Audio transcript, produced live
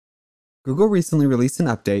Google recently released an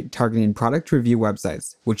update targeting product review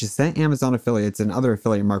websites, which has sent Amazon affiliates and other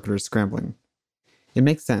affiliate marketers scrambling. It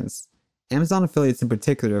makes sense. Amazon affiliates in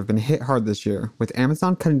particular have been hit hard this year, with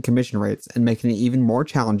Amazon cutting commission rates and making it even more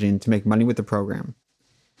challenging to make money with the program.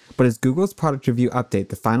 But is Google's product review update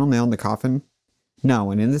the final nail in the coffin?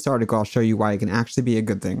 No, and in this article I'll show you why it can actually be a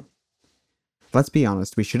good thing. Let's be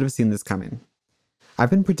honest, we should have seen this coming.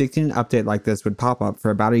 I've been predicting an update like this would pop up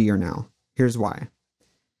for about a year now. Here's why.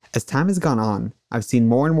 As time has gone on, I've seen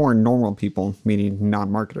more and more normal people, meaning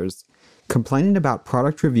non-marketers, complaining about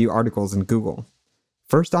product review articles in Google.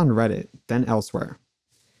 First on Reddit, then elsewhere.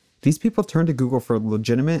 These people turn to Google for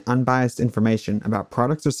legitimate, unbiased information about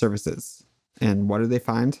products or services. And what do they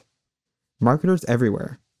find? Marketers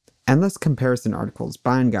everywhere. Endless comparison articles,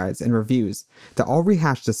 buying guides, and reviews that all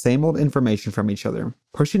rehash the same old information from each other,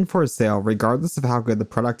 pushing for a sale regardless of how good the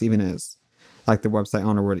product even is. Like the website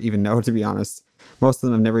owner would even know, to be honest. Most of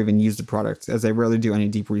them have never even used the product, as they rarely do any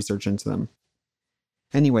deep research into them.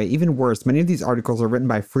 Anyway, even worse, many of these articles are written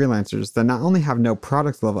by freelancers that not only have no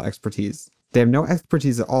product level expertise, they have no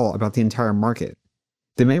expertise at all about the entire market.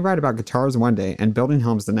 They may write about guitars one day and building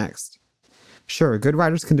homes the next. Sure, good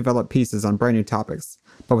writers can develop pieces on brand new topics,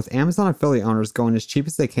 but with Amazon affiliate owners going as cheap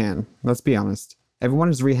as they can, let's be honest, everyone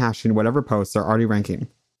is rehashing whatever posts are already ranking.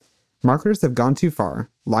 Marketers have gone too far,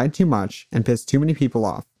 lied too much, and pissed too many people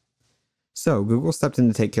off. So, Google stepped in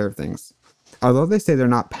to take care of things. Although they say they're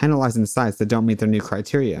not penalizing sites that don't meet their new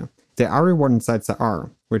criteria, they are rewarding sites that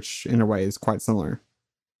are, which in a way is quite similar.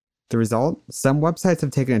 The result? Some websites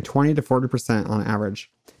have taken a 20 to 40% on average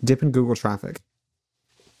dip in Google traffic.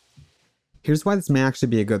 Here's why this may actually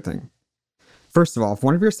be a good thing. First of all, if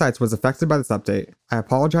one of your sites was affected by this update, I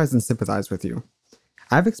apologize and sympathize with you.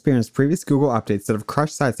 I've experienced previous Google updates that have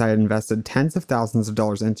crushed sites I had invested tens of thousands of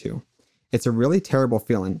dollars into. It's a really terrible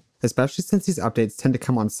feeling, especially since these updates tend to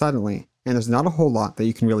come on suddenly, and there's not a whole lot that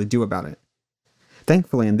you can really do about it.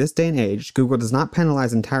 Thankfully, in this day and age, Google does not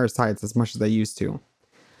penalize entire sites as much as they used to.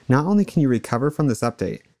 Not only can you recover from this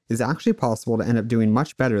update, it's actually possible to end up doing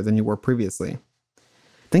much better than you were previously.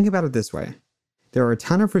 Think about it this way. There are a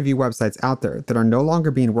ton of review websites out there that are no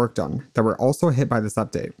longer being worked on that were also hit by this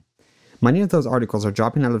update. Many of those articles are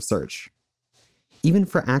dropping out of search. Even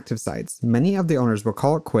for active sites, many of the owners will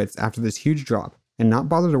call it quits after this huge drop and not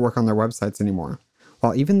bother to work on their websites anymore,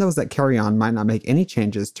 while even those that carry on might not make any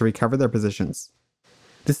changes to recover their positions.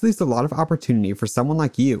 This leaves a lot of opportunity for someone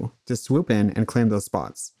like you to swoop in and claim those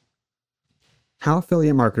spots. How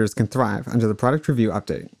affiliate marketers can thrive under the product review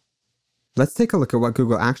update. Let's take a look at what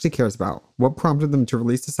Google actually cares about, what prompted them to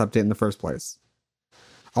release this update in the first place.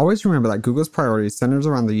 Always remember that Google's priorities centers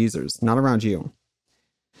around the users, not around you.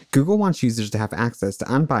 Google wants users to have access to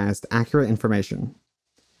unbiased, accurate information.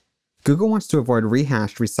 Google wants to avoid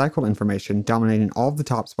rehashed, recycled information dominating all of the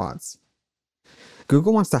top spots.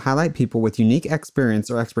 Google wants to highlight people with unique experience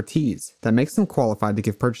or expertise that makes them qualified to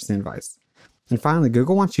give purchasing advice. And finally,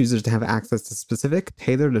 Google wants users to have access to specific,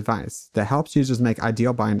 tailored advice that helps users make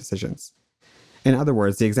ideal buying decisions. In other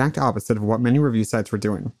words, the exact opposite of what many review sites were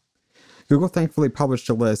doing. Google thankfully published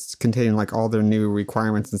a list containing all their new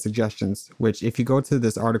requirements and suggestions, which if you go to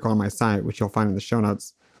this article on my site, which you'll find in the show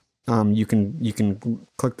notes, you can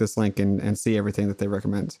click this link and see everything that they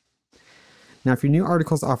recommend. Now, if your new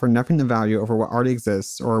articles offer nothing of value over what already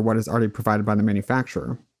exists or what is already provided by the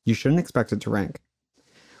manufacturer, you shouldn't expect it to rank.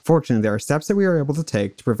 Fortunately, there are steps that we are able to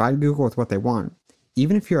take to provide Google with what they want,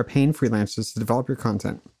 even if you are paying freelancers to develop your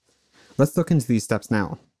content. Let's look into these steps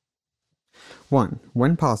now. 1.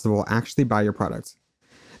 When possible, actually buy your product.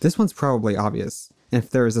 This one's probably obvious, and if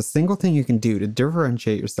there is a single thing you can do to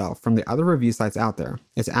differentiate yourself from the other review sites out there,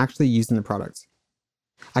 it's actually using the product.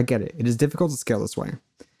 I get it, it is difficult to scale this way.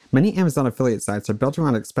 Many Amazon affiliate sites are built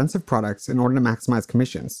around expensive products in order to maximize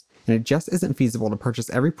commissions, and it just isn't feasible to purchase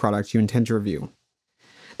every product you intend to review.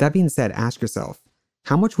 That being said, ask yourself,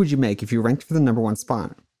 how much would you make if you ranked for the #1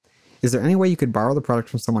 spot? Is there any way you could borrow the product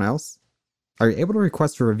from someone else? Are you able to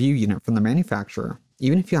request a review unit from the manufacturer,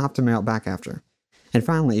 even if you have to mail it back after? And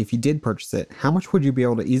finally, if you did purchase it, how much would you be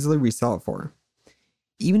able to easily resell it for?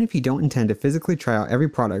 Even if you don't intend to physically try out every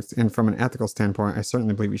product, and from an ethical standpoint, I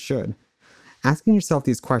certainly believe you should, asking yourself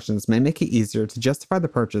these questions may make it easier to justify the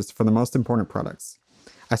purchase for the most important products.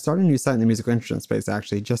 I started a new site in the musical instrument space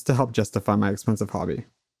actually, just to help justify my expensive hobby.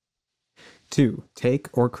 2.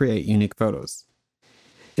 Take or create unique photos.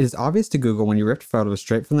 It is obvious to Google when you rip photos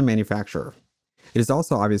straight from the manufacturer. It is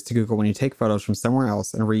also obvious to Google when you take photos from somewhere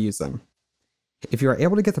else and reuse them. If you are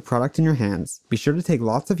able to get the product in your hands, be sure to take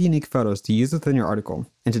lots of unique photos to use within your article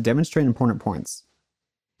and to demonstrate important points.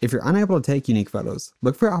 If you're unable to take unique photos,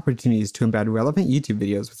 look for opportunities to embed relevant YouTube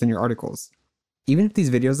videos within your articles. Even if these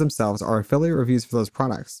videos themselves are affiliate reviews for those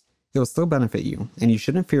products, it will still benefit you, and you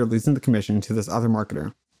shouldn't fear losing the commission to this other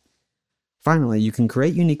marketer. Finally, you can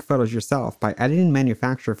create unique photos yourself by editing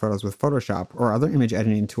manufacturer photos with Photoshop or other image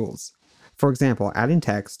editing tools. For example, adding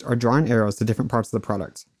text or drawing arrows to different parts of the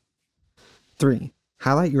product. 3.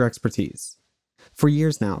 Highlight your expertise. For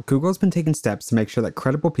years now, Google has been taking steps to make sure that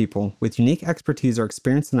credible people with unique expertise or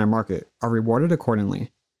experience in their market are rewarded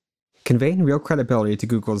accordingly. Conveying real credibility to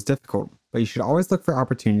Google is difficult, but you should always look for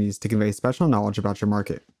opportunities to convey special knowledge about your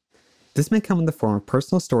market. This may come in the form of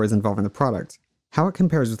personal stories involving the product, how it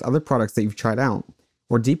compares with other products that you've tried out,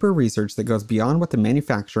 or deeper research that goes beyond what the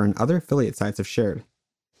manufacturer and other affiliate sites have shared.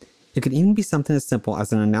 It could even be something as simple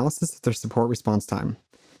as an analysis of their support response time.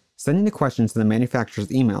 Sending a question to the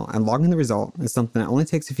manufacturer's email and logging the result is something that only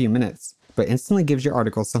takes a few minutes, but instantly gives your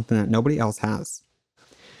article something that nobody else has.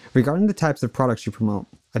 Regarding the types of products you promote,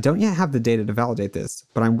 I don't yet have the data to validate this,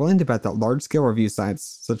 but I'm willing to bet that large-scale review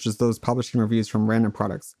sites, such as those publishing reviews from random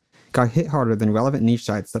products, got hit harder than relevant niche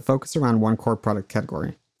sites that focus around one core product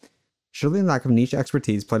category. Surely lack of niche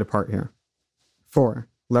expertise played a part here. 4.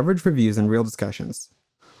 Leverage reviews and real discussions.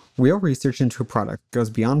 Real research into a product goes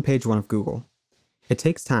beyond page 1 of Google. It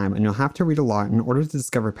takes time, and you'll have to read a lot in order to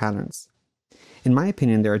discover patterns. In my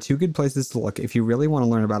opinion, there are 2 good places to look if you really want to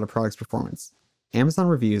learn about a product's performance: Amazon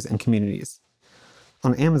reviews and communities.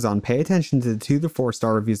 On Amazon, pay attention to the 2 to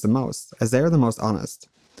 4-star reviews the most, as they are the most honest.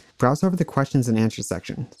 Browse over the questions and answers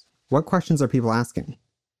sections. What questions are people asking?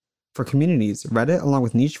 For communities, Reddit along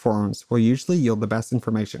with niche forums will usually yield the best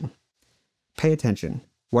information. Pay attention.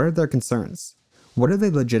 What are their concerns? What do they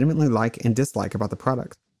legitimately like and dislike about the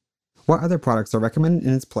product? What other products are recommended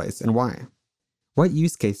in its place and why? What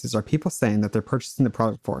use cases are people saying that they're purchasing the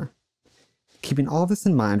product for? Keeping all of this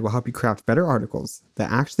in mind will help you craft better articles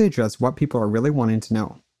that actually address what people are really wanting to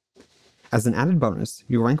know. As an added bonus,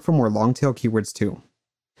 you rank for more long-tail keywords too.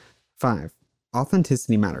 5.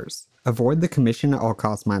 Authenticity matters. Avoid the commission at all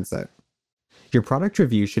costs mindset. Your product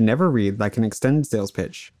review should never read like an extended sales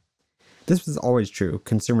pitch. This was always true,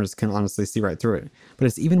 consumers can honestly see right through it, but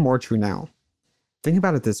it's even more true now. Think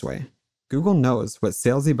about it this way. Google knows what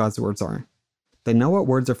salesy buzzwords are. They know what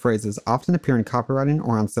words or phrases often appear in copywriting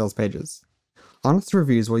or on sales pages. Honest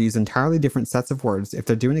reviews will use entirely different sets of words if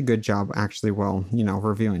they're doing a good job actually,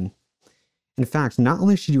 reviewing. In fact, not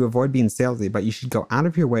only should you avoid being salesy, but you should go out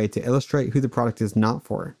of your way to illustrate who the product is not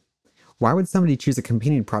for. Why would somebody choose a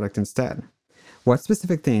competing product instead? What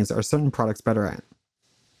specific things are certain products better at?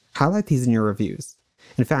 Highlight these in your reviews.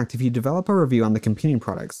 In fact, if you develop a review on the competing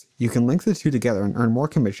products, you can link the 2 together and earn more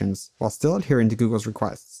commissions while still adhering to Google's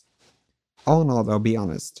requests. All in all though, be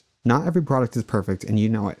honest. Not every product is perfect and you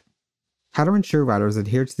know it. How to ensure writers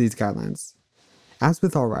adhere to these guidelines. As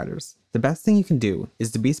with all writers, the best thing you can do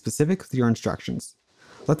is to be specific with your instructions.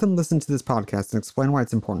 Let them listen to this podcast and explain why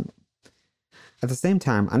it's important. At the same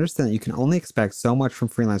time, understand that you can only expect so much from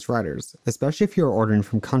freelance writers, especially if you are ordering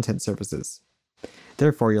from content services.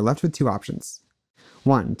 Therefore, you're left with 2 options.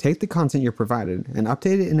 1. Take the content you're provided and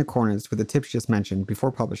update it in accordance with the tips just mentioned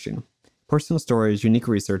before publishing. Personal stories, unique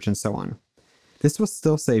research, and so on. This will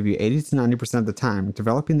still save you 80 to 90% of the time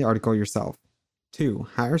developing the article yourself. 2.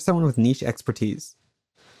 Hire someone with niche expertise.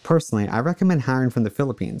 Personally, I recommend hiring from the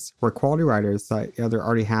Philippines, where quality writers that either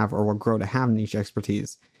already have or will grow to have niche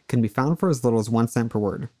expertise can be found for as little as 1 cent per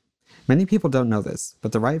word. Many people don't know this,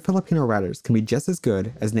 but the right Filipino writers can be just as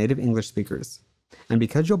good as native English speakers. And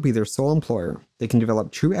because you'll be their sole employer, they can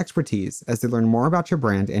develop true expertise as they learn more about your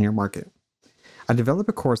brand and your market. I developed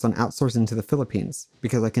a course on outsourcing to the Philippines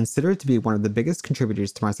because I consider it to be one of the biggest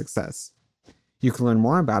contributors to my success. You can learn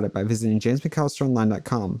more about it by visiting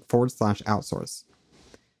jamesmccallisteronline.com/outsource.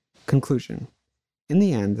 Conclusion. In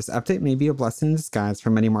the end, this update may be a blessing in disguise for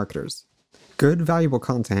many marketers. Good, valuable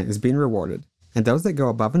content is being rewarded, and those that go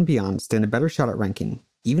above and beyond stand a better shot at ranking,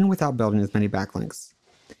 even without building as many backlinks.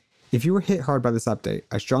 If you were hit hard by this update,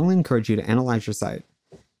 I strongly encourage you to analyze your site.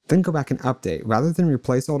 Then go back and update rather than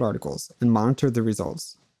replace old articles and monitor the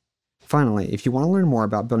results. Finally, if you want to learn more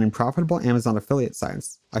about building profitable Amazon affiliate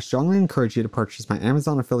sites, I strongly encourage you to purchase my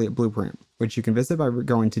Amazon Affiliate Blueprint, which you can visit by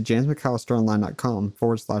going to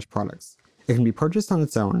jamesmccallisteronline.com/products. It can be purchased on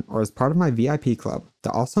its own or as part of my VIP club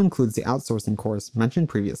that also includes the outsourcing course mentioned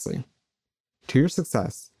previously. To your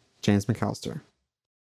success, James McAllister.